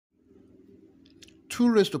2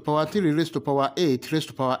 raised to power 3 raised to power 8 raised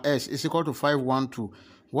to power s is equal to 512.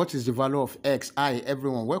 What is the value of x? Hi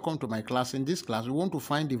everyone, welcome to my class. In this class, we want to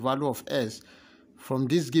find the value of s from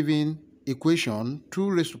this given equation. 2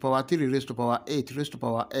 raised to power 3 raised to power 8 raised to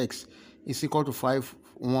power x is equal to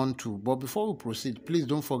 512. But before we proceed, please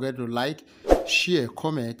don't forget to like, share,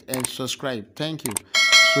 comment, and subscribe. Thank you.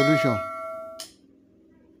 Solution.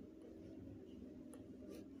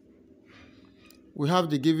 We have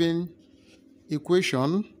the given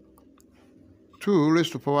equation 2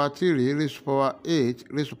 raised to power 3 raised to power 8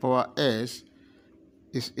 raised to power s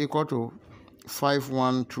is equal to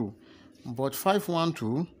 512. But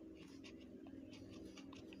 512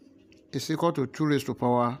 is equal to 2 raised to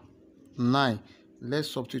power 9. Let's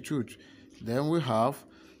substitute. Then we have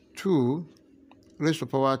 2 raised to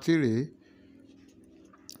power 3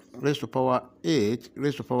 raised to power 8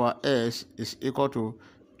 raised to power s is equal to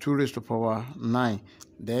 2 raised to power 9.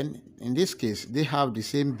 Then in this case, they have the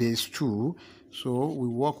same base 2, so we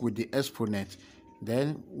work with the exponent.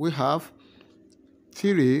 Then we have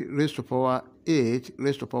 3 raised to power 8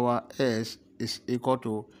 raised to power s is equal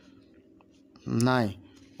to 9.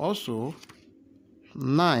 Also,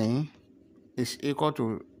 9 is equal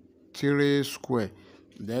to 3 squared.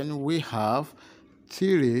 Then we have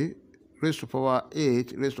 3 raised to power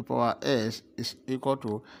 8 raised to power s is equal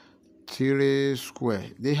to 3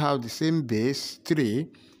 squared. They have the same base 3,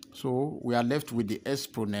 so we are left with the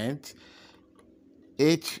exponent.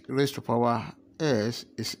 8 raised to power s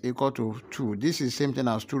is equal to 2. This is the same thing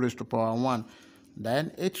as 2 raised to power 1.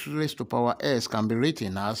 Then 8 raised to power s can be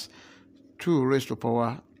written as 2 raised to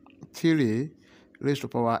power 3 raised to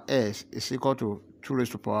power s is equal to 2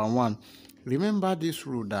 raised to power 1. Remember this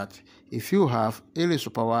rule that if you have a raised to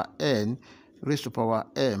power n raised to power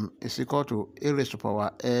m is equal to a raised to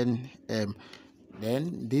power n m,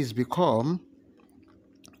 then this become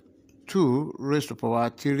 2 raised to power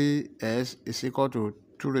 3s is equal to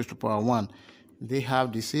 2 raised to power 1. They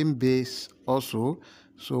have the same base also,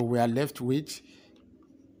 so we are left with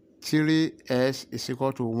 3s is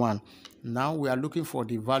equal to 1. Now we are looking for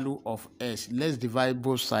the value of s. Let's divide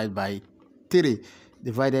both sides by 3.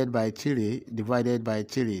 Divided by 3 divided by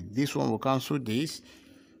 3. This one will cancel this.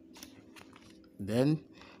 Then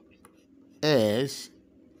s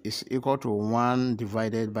is equal to 1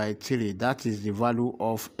 divided by 3. That is the value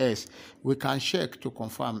of s. We can check to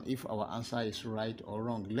confirm if our answer is right or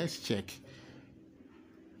wrong. Let's check.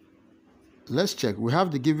 We have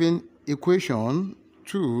the given equation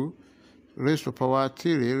 2 raised to power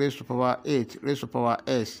 3 raised to power 8 raised to power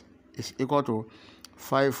s is equal to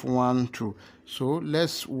 512. So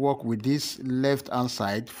let's work with this left hand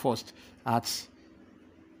side first. At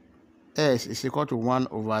s is equal to 1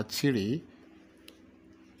 over 3.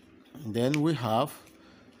 Then we have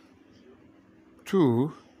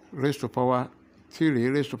 2 raised to power 3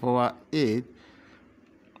 raised to power 8.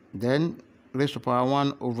 Then raised to power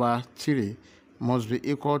 1 over 3 must be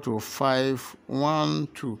equal to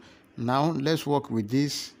 512. Now let's work with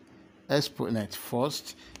this exponent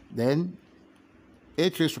first. Then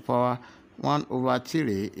 8 raised to power 1 over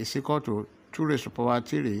 3 is equal to 2 raised to power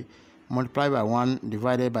 3 multiplied by 1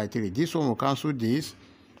 divided by 3. This one will cancel this.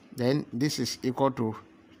 Then this is equal to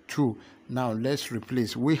 2. Now let's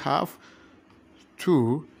replace. We have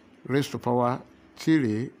 2 raised to power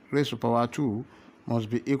 3 raised to power 2 must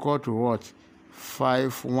be equal to what?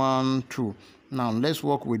 512. Now let's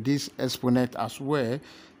work with this exponent as well.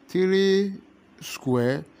 3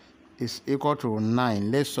 squared is equal to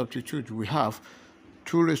 9. Let's substitute. We have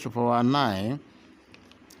 2 raised to power 9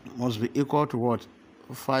 must be equal to what?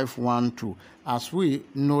 512. As we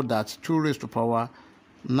know that 2 raised to power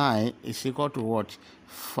 9 is equal to what?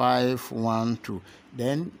 512.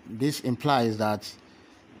 Then this implies that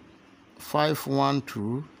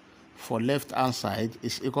 512 for left hand side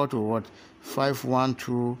is equal to what?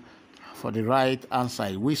 512 for the right hand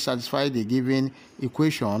side. We satisfy the given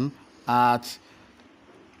equation at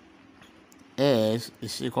s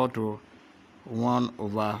is equal to 1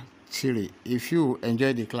 over 3. If you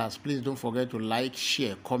enjoyed the class, please don't forget to like,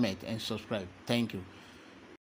 share, comment, and subscribe. Thank you.